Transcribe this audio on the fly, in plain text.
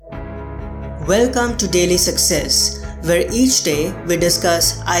Welcome to Daily Success, where each day we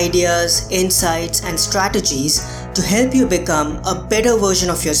discuss ideas, insights, and strategies to help you become a better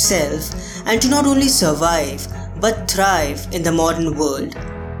version of yourself and to not only survive but thrive in the modern world.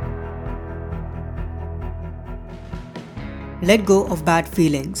 Let go of bad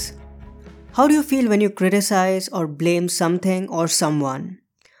feelings. How do you feel when you criticize or blame something or someone?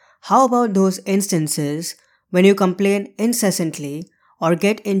 How about those instances when you complain incessantly or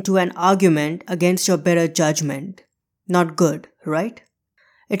get into an argument against your better judgment? Not good, right?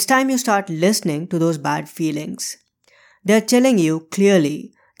 It's time you start listening to those bad feelings. They're telling you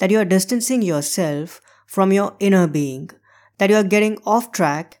clearly that you're distancing yourself from your inner being, that you're getting off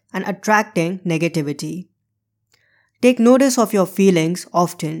track and attracting negativity. Take notice of your feelings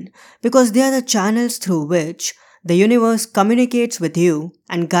often because they are the channels through which the universe communicates with you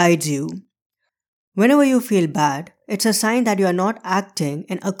and guides you. Whenever you feel bad, it's a sign that you are not acting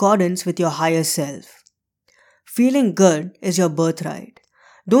in accordance with your higher self. Feeling good is your birthright.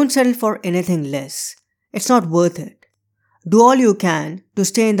 Don't settle for anything less. It's not worth it. Do all you can to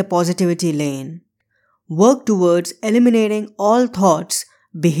stay in the positivity lane. Work towards eliminating all thoughts,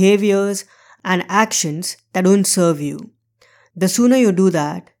 behaviors, and actions that don't serve you. The sooner you do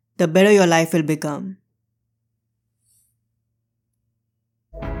that, the better your life will become.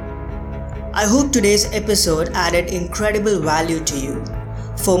 I hope today's episode added incredible value to you.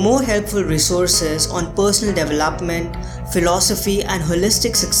 For more helpful resources on personal development, philosophy, and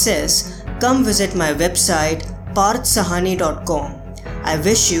holistic success, come visit my website parthsahani.com. I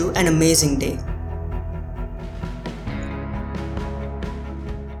wish you an amazing day.